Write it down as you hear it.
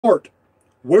Art,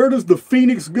 where does the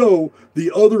Phoenix go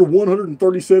the other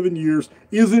 137 years?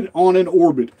 Is it on an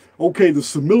orbit? Okay, the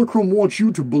simulacrum wants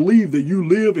you to believe that you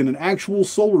live in an actual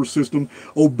solar system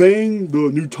obeying the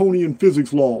Newtonian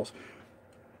physics laws.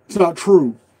 It's not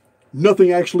true.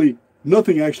 Nothing actually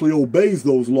obeys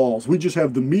those laws. We just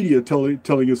have the media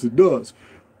telling us it does.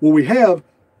 What we have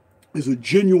is a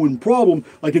genuine problem.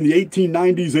 Like in the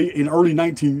 1890s and early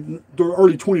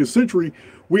 20th century,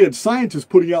 we had scientists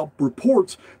putting out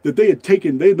reports that they had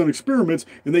done experiments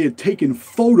and they had taken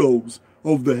photos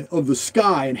of the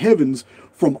sky and heavens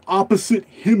from opposite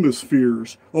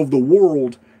hemispheres of the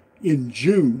world in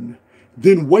June,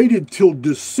 then waited till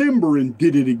December and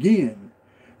did it again.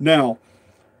 Now,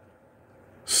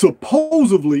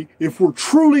 supposedly, if we're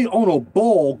truly on a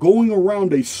ball going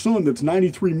around a sun that's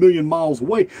 93 million miles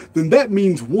away, then that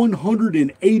means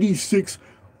 186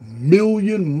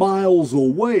 million miles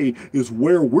away is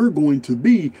where we're going to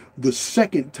be the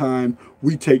second time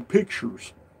we take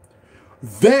pictures.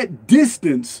 That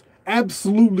distance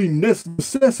absolutely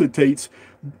necessitates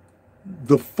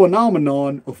the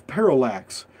phenomenon of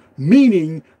parallax,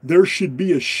 meaning there should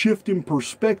be a shift in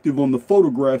perspective on the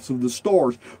photographs of the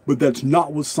stars, but that's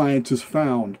not what scientists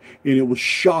found, and it was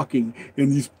shocking,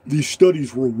 and these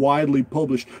studies were widely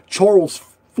published. Charles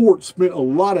Fort spent a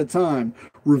lot of time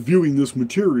reviewing this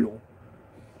material.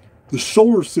 The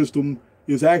solar system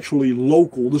is actually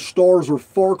local. The stars are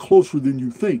far closer than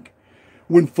you think.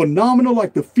 When phenomena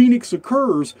like the Phoenix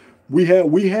occurs, we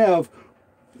have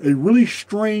a really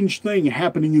strange thing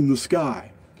happening in the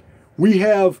sky. We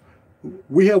have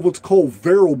what's called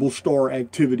variable star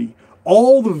activity.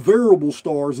 All the variable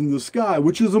stars in the sky,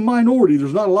 which is a minority,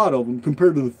 there's not a lot of them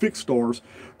compared to the fixed stars,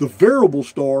 the variable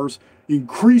stars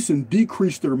increase and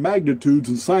decrease their magnitudes,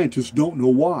 and scientists don't know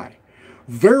why.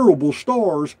 Variable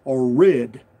stars are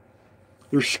red.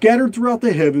 They're scattered throughout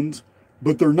the heavens,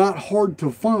 but they're not hard to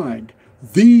find.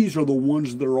 These are the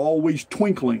ones that are always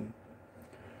twinkling.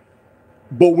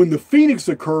 But when the Phoenix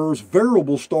occurs,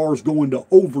 variable stars go into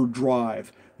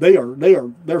overdrive.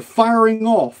 They're firing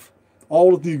off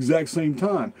all at the exact same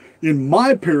time. In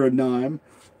my paradigm,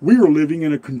 we are living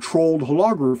in a controlled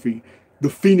holography. The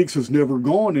Phoenix has never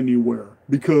gone anywhere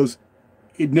because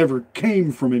it never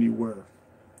came from anywhere.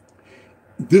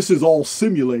 This is all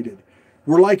simulated.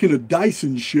 We're like in a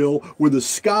Dyson shell where the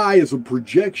sky is a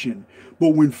projection.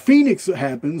 But when Phoenix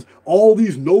happens, all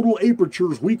these nodal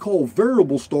apertures we call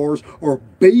variable stars are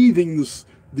bathing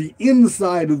the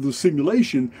inside of the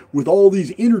simulation with all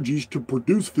these energies to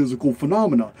produce physical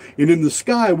phenomena. And in the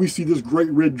sky, we see this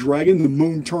great red dragon, the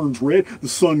moon turns red, the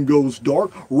sun goes dark,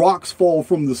 rocks fall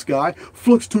from the sky,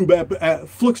 flux tube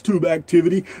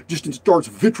activity just starts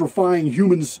vitrifying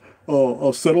humans'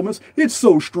 settlements. It's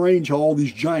so strange how all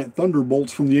these giant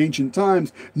thunderbolts from the ancient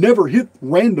times never hit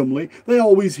randomly. They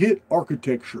always hit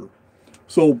architecture.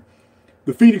 So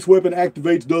the Phoenix weapon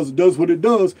activates, does what it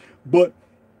does, but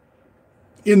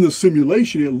in the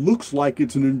simulation, it looks like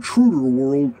it's an intruder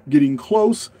world getting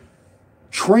close.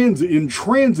 In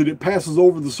transit, it passes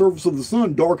over the surface of the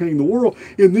sun, darkening the world,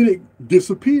 and then it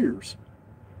disappears.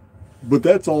 But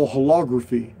that's all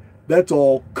holography. That's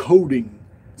all coding.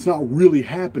 It's not really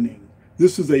happening.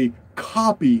 This is a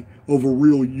copy of a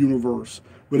real universe.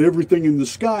 But everything in the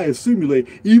sky is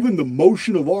simulated. Even the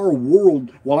motion of our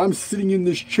world, while I'm sitting in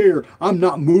this chair, I'm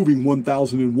not moving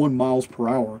 1,001 miles per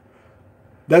hour.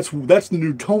 That's the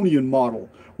Newtonian model,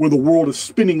 where the world is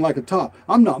spinning like a top.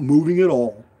 I'm not moving at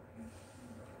all.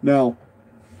 Now,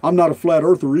 I'm not a flat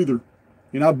earther either.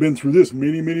 And I've been through this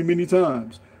many, many, many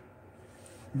times.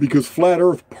 Because flat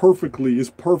earth is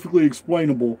perfectly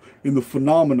explainable in the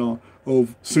phenomena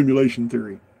of simulation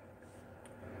theory.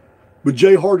 But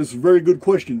Jay Hart, is a very good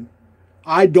question.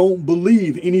 I don't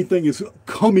believe anything is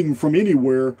coming from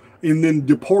anywhere and then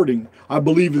departing. I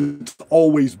believe it's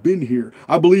always been here.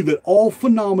 I believe that all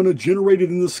phenomena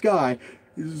generated in the sky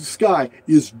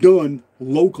is done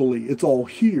locally. It's all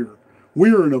here.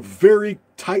 We're in a very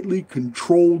tightly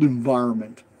controlled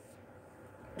environment.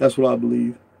 That's what I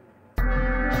believe.